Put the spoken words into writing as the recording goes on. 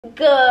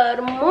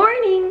Good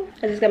morning.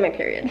 I just got my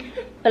period.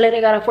 I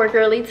literally got off work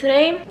early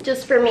today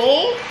just for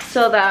me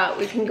so that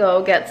we can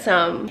go get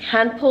some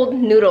hand-pulled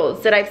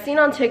noodles that I've seen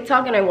on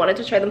TikTok and I wanted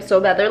to try them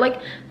so bad. They're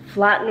like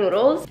flat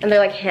noodles and they're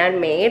like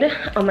handmade.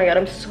 Oh my god,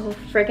 I'm so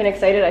freaking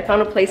excited. I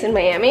found a place in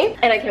Miami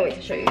and I can't wait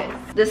to show you guys.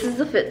 This is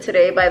the fit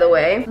today, by the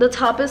way. The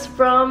top is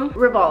from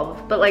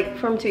Revolve, but like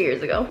from 2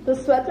 years ago. The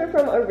sweats are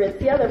from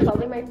Aritzia. They're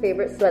probably my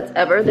favorite sweats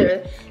ever.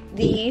 They're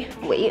the,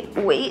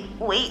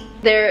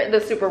 they're the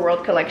Super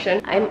World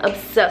collection. I'm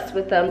obsessed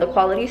with them. The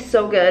quality is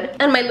so good.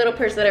 And my little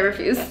purse that I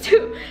refuse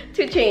to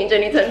change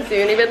anytime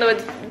soon, even though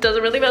it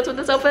doesn't really match with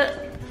this outfit.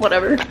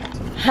 Whatever.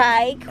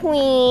 Hi,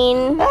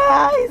 queen.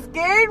 Ah, you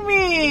scared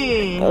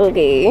me.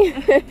 Okay.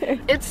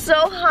 It's so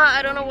hot.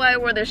 I don't know why I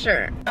wore this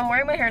shirt. I'm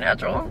wearing my hair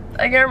natural.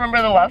 I can't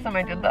remember the last time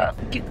I did that.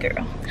 Cute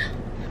girl.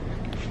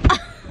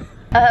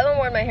 I haven't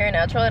worn my hair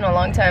natural in a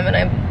long time and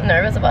I'm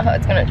nervous about how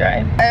it's gonna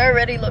dry. I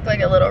already look like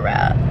a little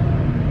rat.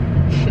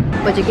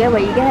 What'd you get?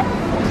 What you get?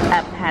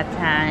 A pad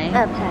thai.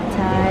 A pad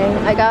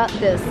thai. I got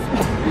this.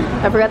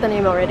 I forgot the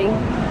name already.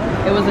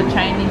 It was a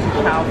Chinese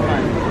chow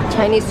fun.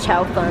 Chinese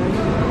chow fun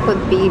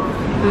with beef.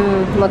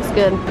 Looks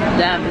good.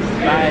 Damn, this is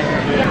fire.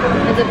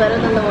 Is it better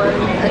than the one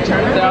at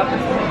China? The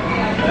opposite.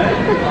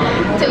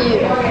 To you.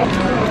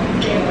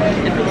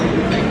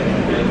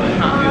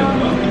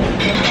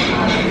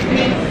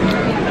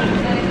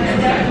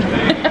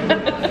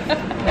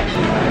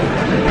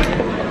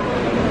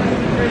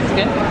 It's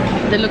good.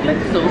 They look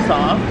like so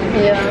soft.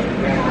 Yeah.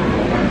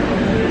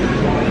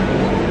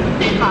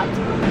 Hot.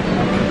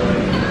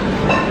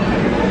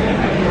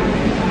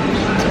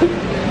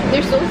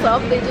 They're so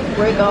soft, they just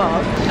break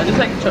off. I just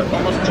like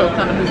almost choked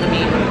on a piece of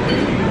meat.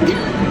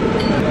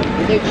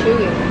 They're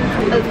chewy.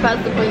 It's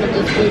past the point of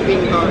just food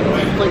being hot.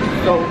 It's like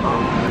so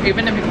hot.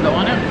 Even if it's low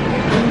on it.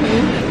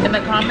 In the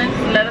comments,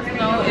 let us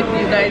know if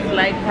you guys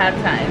like pad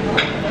thai.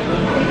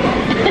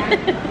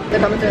 The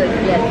comments are like,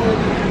 yes.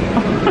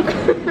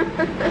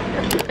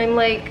 I'm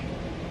like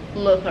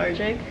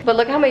lethargic. But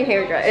look how my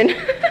hair dried.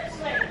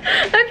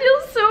 That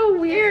feels so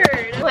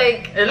weird.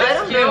 Like, I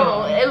don't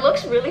know. It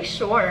looks really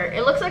short.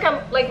 It looks like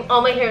I'm like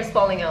all my hair is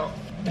falling out.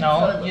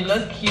 No, so you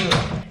look cute.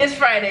 It's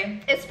Friday.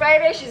 It's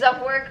Friday, she's off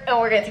work, and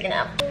we're gonna take a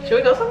nap. Should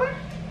we go somewhere?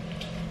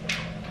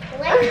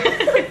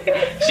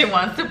 She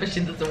wants to, but she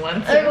doesn't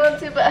want to. I want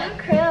to, but I have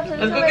cramps.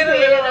 Let's go get a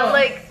little. I'm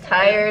like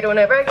tired.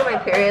 Whenever I get my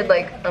period,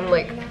 like I'm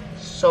like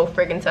so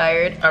freaking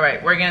tired. All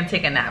right, we're gonna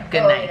take a nap.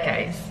 Good night,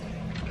 guys.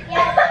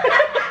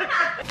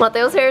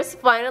 Mateo's hair is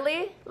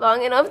finally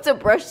long enough to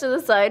brush to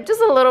the side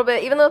just a little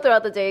bit, even though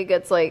throughout the day it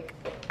gets like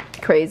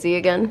crazy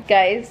again.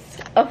 Guys,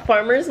 a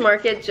farmer's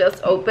market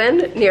just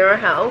opened near our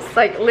house,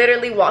 like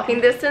literally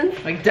walking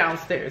distance. Like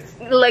downstairs.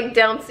 Like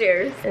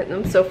downstairs. And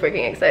I'm so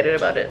freaking excited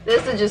about it. This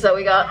is the juice that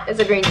we got. It's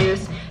a green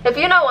juice. If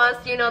you know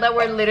us, you know that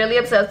we're literally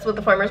obsessed with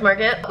the farmer's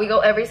market. We go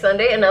every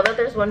Sunday, and now that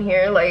there's one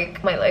here,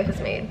 like my life is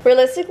made.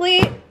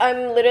 Realistically,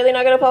 I'm literally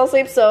not gonna fall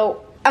asleep,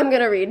 so I'm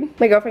gonna read.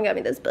 My girlfriend got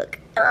me this book.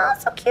 Oh,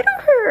 so cute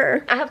of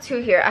her. I have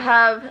two here. I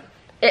have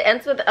It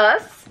Ends With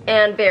Us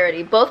and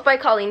Verity, both by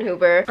Colleen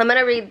Hoover. I'm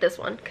gonna read this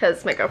one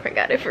because my girlfriend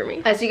got it for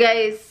me. As you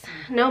guys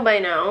know by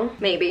now,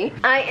 maybe,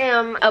 I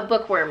am a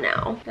bookworm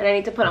now, and I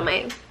need to put on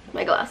my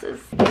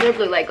glasses. They're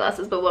blue light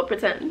glasses, but we'll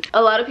pretend.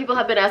 A lot of people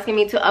have been asking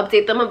me to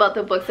update them about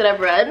the books that I've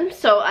read.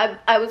 So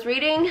I was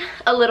reading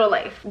A Little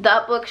Life.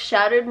 That book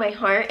shattered my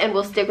heart and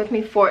will stick with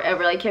me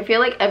forever. Like, I feel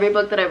like every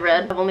book that I've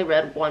read, I've only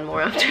read one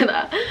more after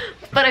that,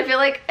 but I feel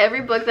like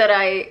every book that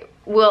I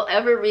will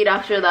ever read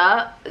after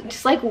that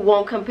just like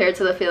won't compare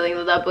to the feeling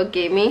that that book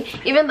gave me,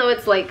 even though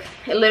it's like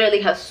it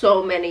literally has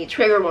so many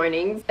trigger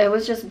warnings. It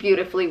was just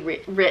beautifully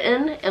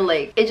written, and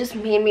like it just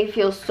made me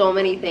feel so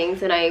many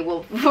things, and I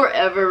will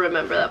forever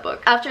remember that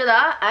book. After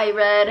that, I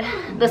read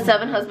The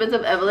Seven Husbands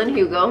of Evelyn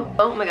Hugo.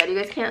 Oh my god, you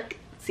guys can't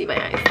see my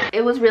eyes.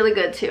 It was really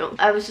good too.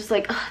 I was just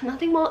like,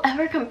 nothing will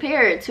ever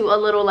compare to A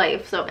Little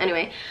Life. So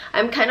anyway,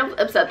 I'm kind of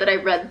upset that I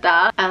read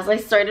that as I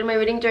started my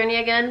reading journey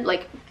again,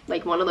 like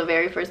one of the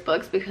very first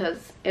books,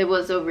 because it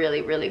was a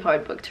really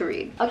hard book to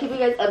read. I'll keep you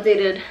guys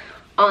updated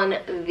on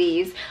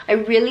these. I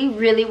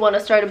really want to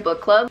start a book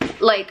club,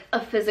 like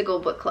a physical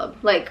book club,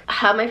 like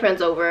have my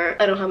friends over.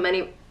 I don't have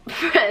many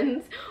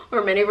friends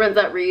or many friends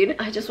that read.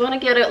 I just want to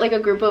get like a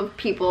group of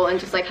people and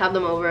just like have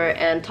them over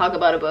and talk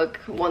about a book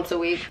once a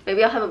week.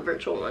 Maybe I'll have a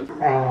virtual one.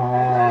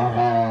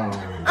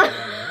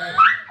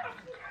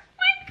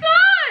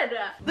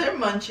 They're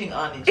munching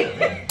on each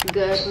other.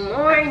 Good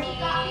morning.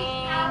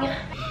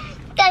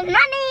 Good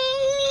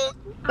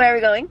morning. Where are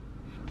we going?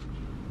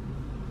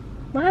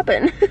 What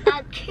happened?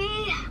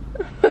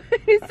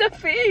 It's a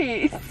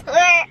face.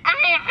 Where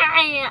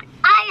I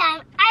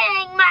am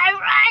eating my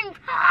run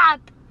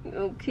pop.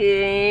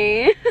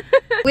 Okay.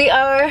 We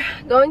are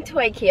going to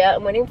IKEA.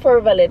 I'm waiting for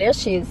Valeria.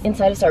 She's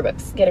inside of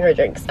Starbucks getting her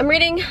drinks. I'm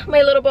reading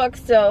my little book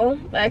still.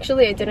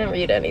 Actually, I didn't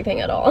read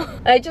anything at all.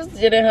 I just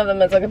didn't have the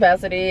mental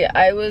capacity.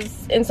 I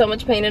was in so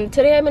much pain, and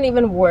today I'm in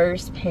even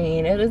worse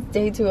pain. It is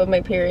day 2 of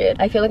my period.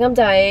 I feel like I'm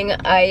dying.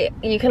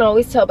 You can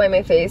always tell by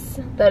my face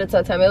that it's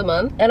that time of the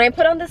month. And I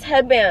put on this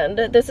headband.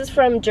 This is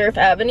from Jerf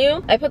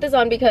Avenue. I put this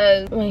on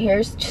because my hair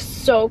is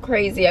just so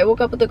crazy. I woke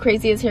up with the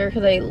craziest hair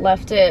because I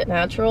left it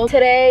natural.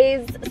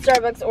 Today's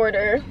Starbucks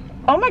order.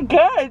 Oh my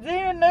god, I didn't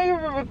even know you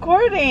were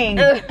recording.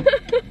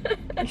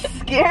 You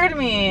scared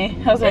me.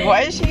 I was like,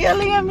 why is she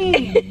yelling at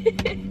me?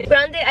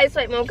 Grande ice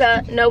white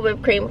mocha, no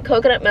whipped cream,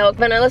 coconut milk,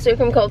 vanilla sweet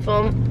cream cold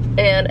foam,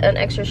 and an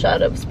extra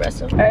shot of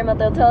espresso. All right,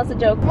 Mateo, tell us a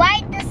joke.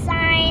 Write the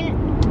sign,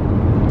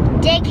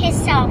 dig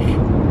himself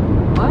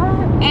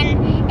What?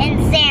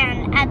 in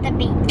sand at the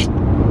beach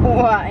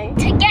Why?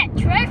 to get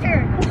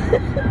treasure.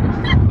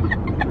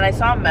 And I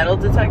saw a metal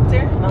detector,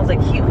 and I was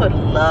like, he would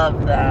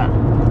love that.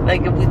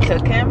 Like if we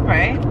took him,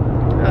 right?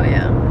 Oh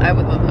yeah, I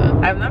would love that.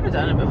 I've never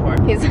done it before.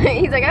 He's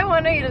like, I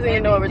wonder. He doesn't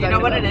even know what we're talking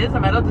about. You know what it is? A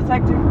metal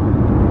detector?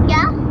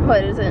 Yeah,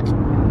 What is it?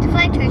 to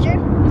find treasure.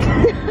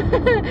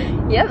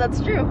 Yeah, that's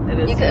true. It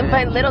is You can true.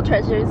 find little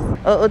treasures.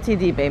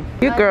 OOTD, babe.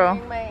 You girl.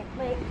 I'm wearing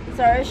my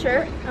Zara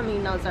shirt. I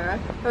mean, not Zara.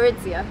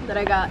 Aritzia that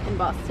I got in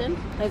Boston.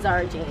 My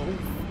Zara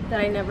jeans that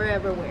I never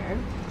ever wear.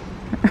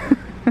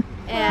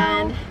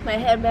 And my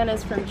headband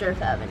is from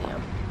Jerf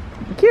Avenue.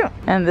 Cute.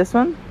 And this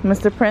one,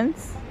 Mr.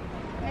 Prince.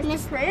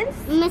 Miss Prince?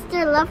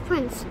 Mr. Love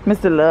Prince.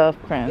 Mr. Love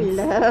Prince.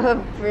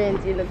 Love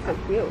Prince, you look so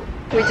cute.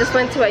 We just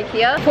went to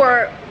IKEA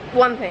for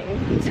one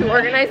thing, to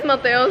organize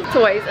Mateo's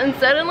toys, and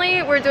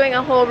suddenly we're doing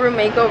a whole room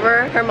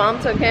makeover. Her mom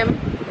took him.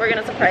 We're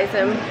gonna surprise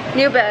him.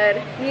 New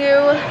bed,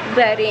 new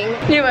bedding,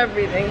 new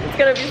everything. It's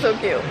gonna be so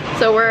cute.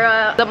 So we're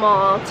at the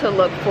mall to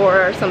look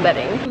for some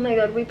bedding. Oh my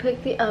god, we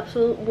picked the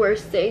absolute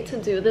worst day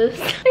to do this.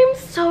 I'm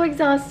so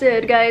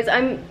exhausted, guys.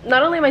 I'm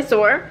not only am I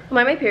sore, I'm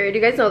on my period.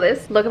 You guys know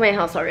this. Look at my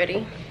house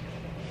already.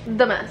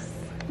 The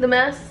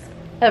mess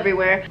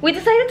everywhere. We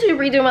decided to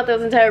redo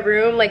Mateo's entire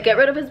room, like get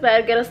rid of his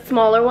bed, get a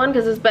smaller one,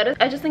 because his bed is,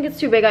 I just think it's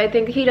too big. I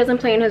think he doesn't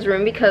play in his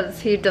room because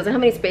he doesn't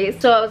have any space.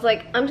 So I was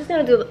like, I'm just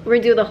gonna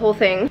redo the whole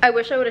thing. I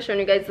wish I would have shown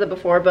you guys the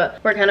before, but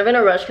we're kind of in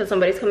a rush because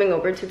somebody's coming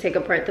over to take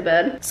apart the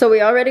bed. So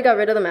we already got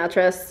rid of the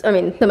mattress. I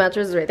mean, the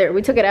mattress is right there.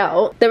 We took it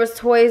out. There was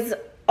toys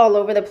all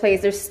over the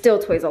place. There's still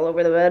toys all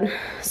over the bed.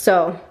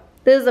 So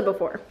this is the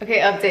before. Okay,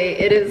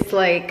 update. It is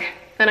like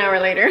an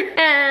hour later,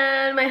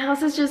 and my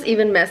house is just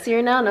even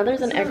messier now. Now there's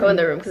an echo in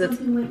the room because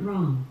something went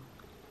wrong.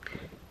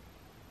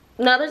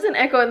 Now there's an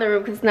echo in the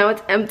room because now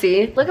it's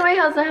empty. Look at my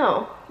house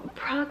now.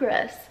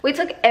 Progress. We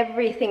took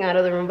everything out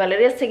of the room.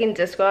 Valeria's taking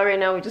disco out right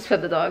now. We just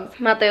fed the dogs.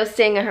 Mateo's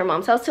staying at her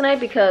mom's house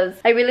tonight because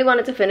I really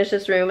wanted to finish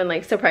this room and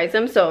like surprise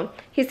him. So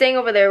he's staying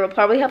over there. We'll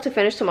probably have to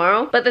finish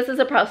tomorrow, but this is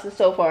a process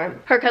so far.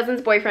 Her cousin's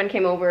boyfriend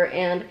came over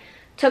and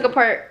took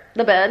apart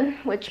the bed,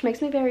 which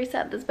makes me very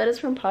sad. This bed is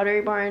from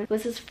Pottery Barn. It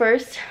was his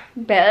first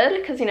bed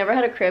because he never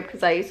had a crib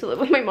because I used to live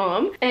with my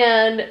mom.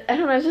 And I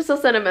don't know, it's just so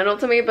sentimental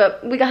to me,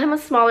 but we got him a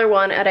smaller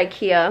one at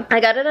IKEA.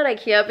 I got it at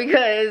IKEA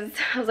because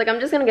I was like,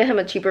 I'm just gonna get him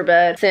a cheaper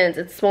bed since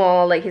it's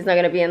small, like he's not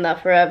gonna be in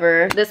that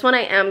forever. This one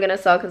I am gonna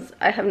sell because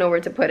I have nowhere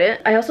to put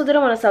it. I also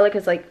didn't want to sell it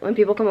because like when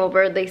people come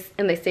over and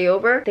they stay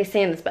over, they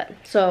stay in this bed.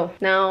 So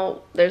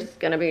now there's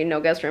gonna be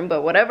no guest room,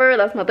 but whatever,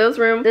 that's Mateo's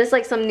room. There's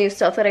like some new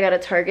stuff that I got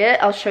at Target.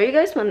 I'll show you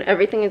guys when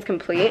everything is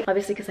complete,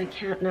 obviously because I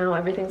can't now.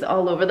 Everything's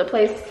all over the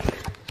place.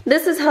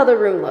 This is how the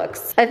room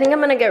looks. I think I'm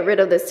gonna get rid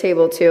of this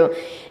table too.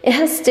 It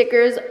has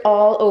stickers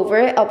all over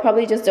it. I'll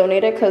probably just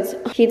donate it because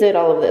he did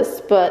all of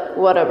this, but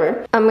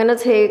whatever. I'm gonna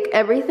take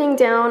everything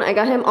down. I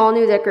got him all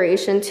new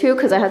decoration too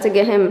because I had to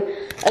get him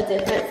a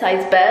different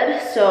size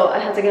bed, so I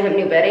had to get him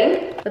new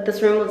bedding. But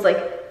this room was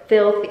like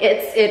filthy.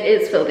 It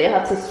is filthy. I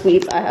have to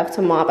sweep, I have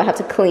to mop, I have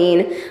to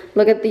clean.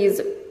 Look at these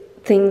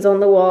things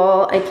on the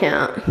wall. I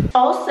can't.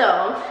 Also,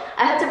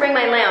 I had to bring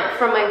my lamp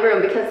from my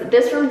room because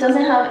this room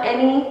doesn't have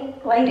any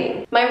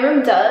lighting. My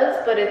room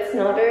does, but it's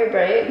not very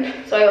bright,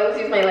 so I always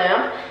use my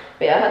lamp.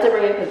 But yeah, I had to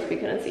bring it because we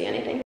couldn't see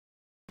anything.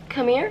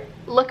 Come here,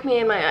 look me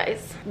in my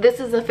eyes. This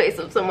is the face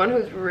of someone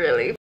who's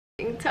really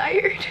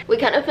tired. We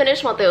kind of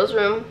finished Mateo's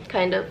room,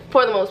 kind of,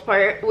 for the most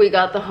part. We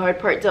got the hard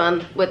part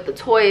done with the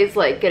toys,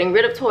 like getting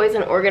rid of toys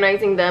and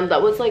organizing them.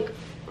 That was like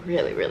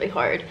really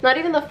hard. Not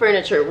even the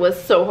furniture was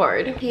so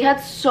hard. He had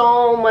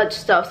so much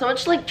stuff, so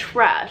much like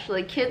trash.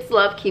 Like kids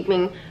love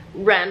keeping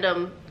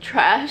random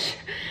trash,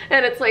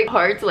 and it's like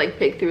hard to like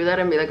pick through that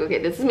and be like,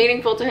 okay, this is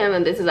meaningful to him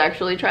and this is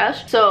actually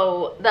trash.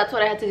 So that's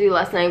what I had to do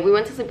last night. We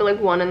went to sleep at like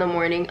 1 in the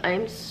morning. I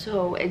am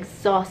so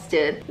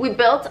exhausted. We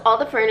built all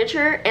the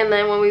furniture, and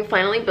then when we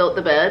finally built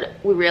the bed,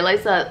 we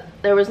realized that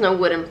there was no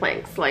wooden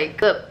planks. Like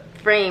the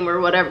frame or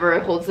whatever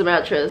holds the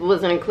mattress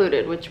wasn't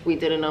included, which we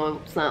didn't know.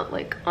 It's not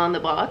like on the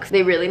box.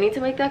 They really need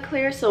to make that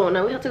clear, so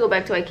now we have to go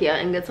back to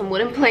IKEA and get some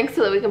wooden planks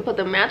so that we can put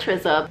the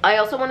mattress up. I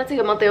also wanted to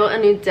get Mateo a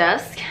new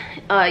desk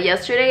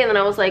yesterday, and then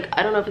I was like,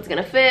 I don't know if it's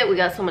gonna fit. We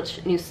got so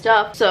much new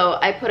stuff, so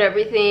I put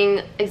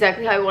everything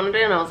exactly how I wanted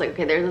it, and I was like,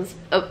 okay, there's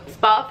a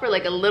spot for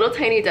like a little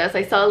tiny desk.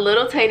 I saw a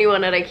little tiny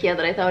one at IKEA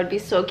that I thought would be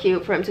so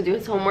cute for him to do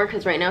his homework,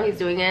 because right now he's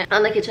doing it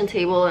on the kitchen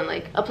table and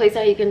like a place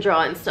that he can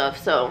draw and stuff.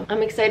 So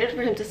I'm excited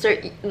for him to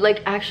start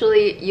like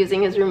actually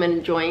using his room and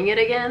enjoying it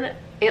again.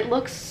 It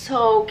looks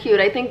so cute.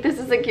 I think this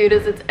is the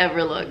cutest it's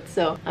ever looked,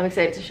 so I'm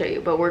excited to show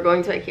you. But we're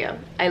going to IKEA.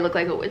 I look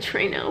like a witch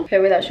right now. Okay,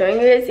 without showing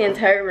you guys the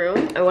entire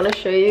room, I want to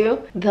show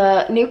you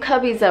the new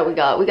cubbies that we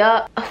got. We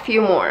got a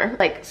few more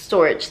like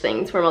storage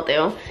things for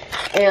Mateo,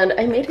 and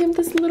I made him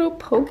this little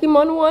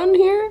Pokemon one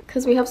here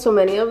because we have so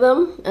many of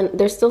them, and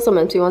there's still some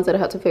empty ones that I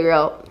have to figure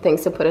out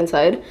things to put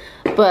inside,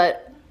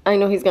 but I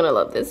know he's gonna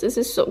love this. This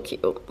is so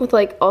cute with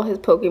like all his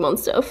Pokemon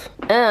stuff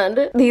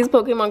and these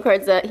Pokemon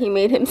cards that he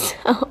made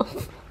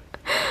himself.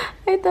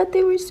 I thought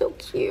they were so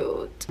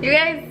cute. You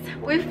guys,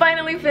 we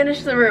finally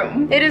finished the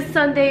room. It is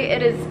Sunday,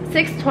 it is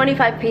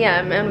 6:25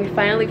 p.m. and we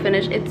finally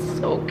finished. It's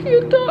so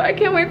cute though. I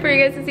can't wait for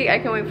you guys to see. I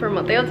can't wait for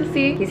Mateo to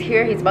see. He's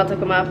here, he's about to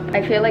come up.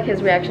 I feel like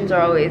his reactions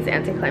are always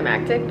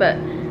anticlimactic, but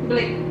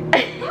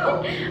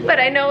but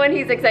I know when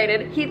he's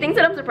excited. He thinks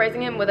that I'm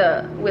surprising him with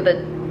a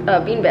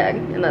beanbag,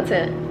 and that's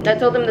it. I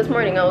told him this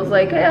morning, I was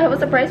like, hey, I have a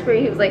surprise for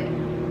you. He was like,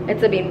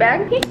 it's a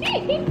beanbag?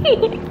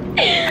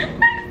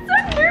 I'm so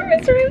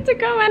nervous for him to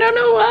come. I don't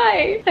know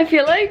why. I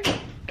feel like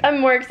I'm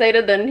more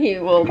excited than he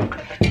will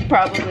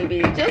probably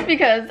be, just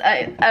because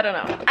I don't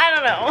know.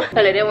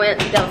 Valeria went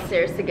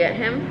downstairs to get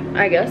him,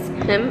 I guess,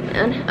 him,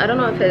 and I don't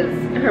know if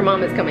her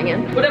mom is coming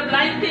in. Put a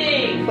blind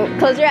thing. Oh,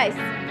 close your eyes.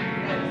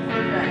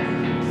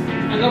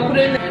 I'm gonna put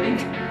it in the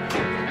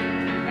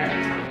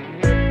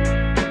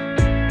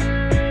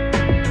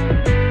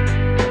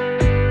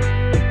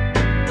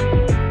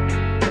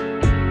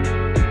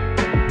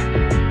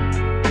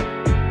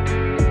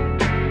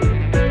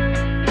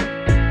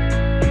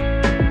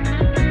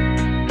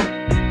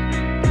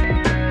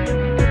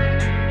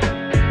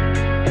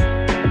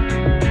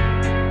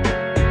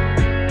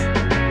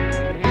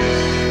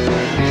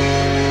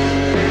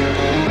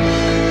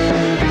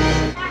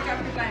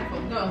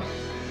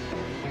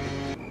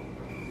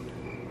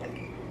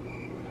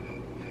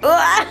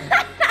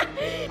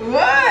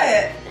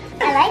What?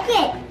 I like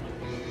it.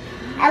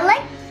 I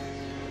like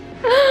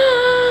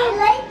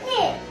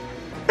it.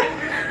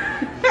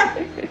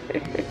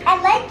 I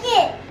like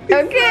it.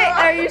 Okay,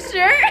 are you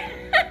sure?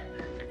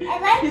 I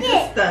like He's it.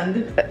 just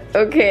stunned.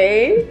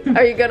 Okay,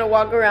 are you gonna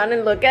walk around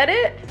and look at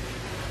it?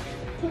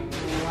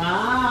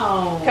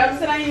 Wow. Come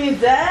sit on your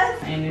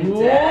desk. And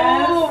your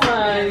desk. Oh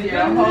my god.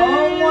 Your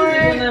homework.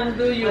 You're gonna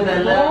do your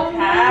little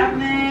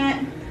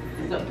cabinet.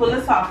 So pull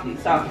it softly,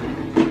 softly.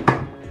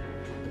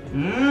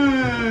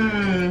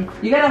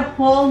 You got a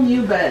whole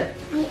new bed.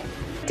 Yeah.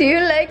 Do you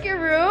like your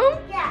room?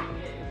 Yeah.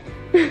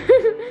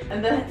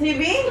 And the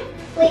TV?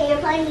 Wait, you're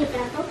playing your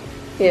pencil?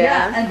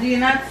 Yeah. And do you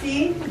not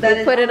see that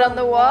it's Put it on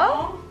the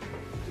wall?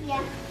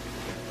 Yeah.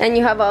 And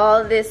you have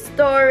all this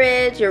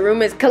storage. Your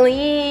room is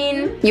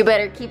clean. You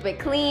better keep it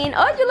clean.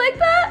 Oh, you like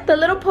that? The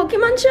little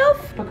Pokemon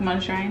shelf?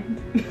 Pokemon shrine.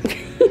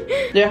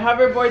 There are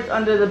hoverboards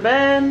under the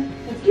bed.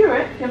 It's cute,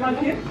 right? Come on,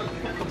 cute.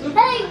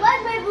 Hey,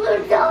 why's my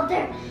balloon out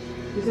there?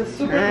 This is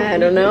super I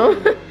don't know.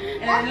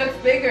 And it looks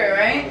bigger,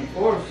 right? Of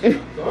course. The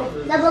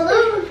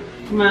balloon.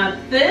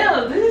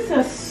 Mateo, this is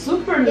a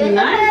super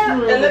nice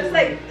room. It looks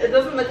like, it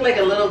doesn't look like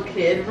a little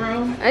kid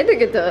room. I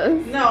think it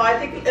does. No, I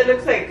think it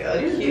looks like a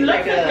cute,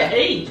 like an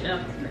age.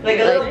 Like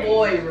a little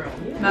boy room,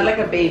 not like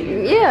a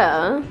baby.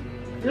 Yeah.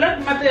 Look,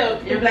 Mateo,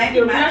 your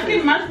blanket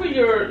match with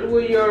your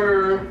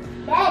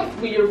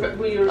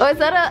Bed. Oh, is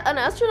that an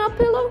astronaut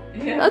pillow?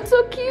 Yeah. That's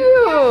so cute.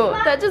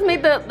 That just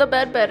made the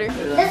bed better.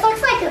 This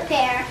looks like a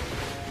pear.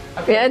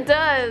 Okay. Yeah, it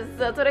does.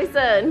 That's what I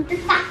said.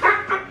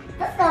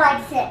 Let's go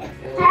like sit.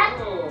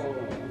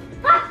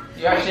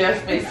 You actually have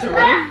space to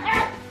run?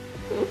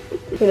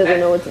 He doesn't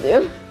know what to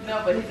do.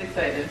 No, but he's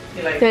excited.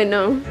 He likes I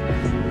know.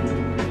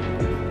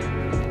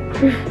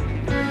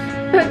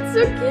 That's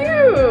so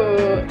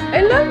cute.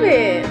 I love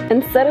it.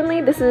 And suddenly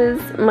this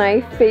is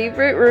my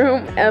favorite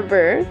room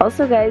ever.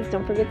 Also guys,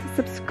 don't forget to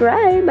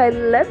subscribe. I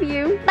love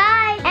you.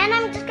 Bye. And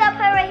I'm just gonna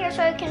put it right here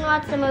so you can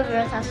watch the movie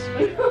with us.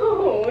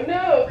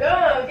 No,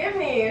 come on, give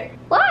me.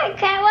 Why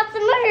can't I watch the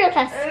movie with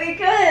us?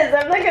 Because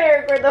I'm not gonna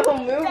record the whole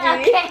movie.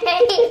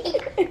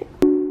 Okay.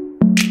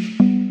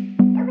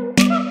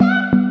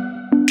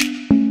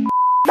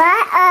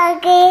 Bye,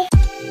 Ugly.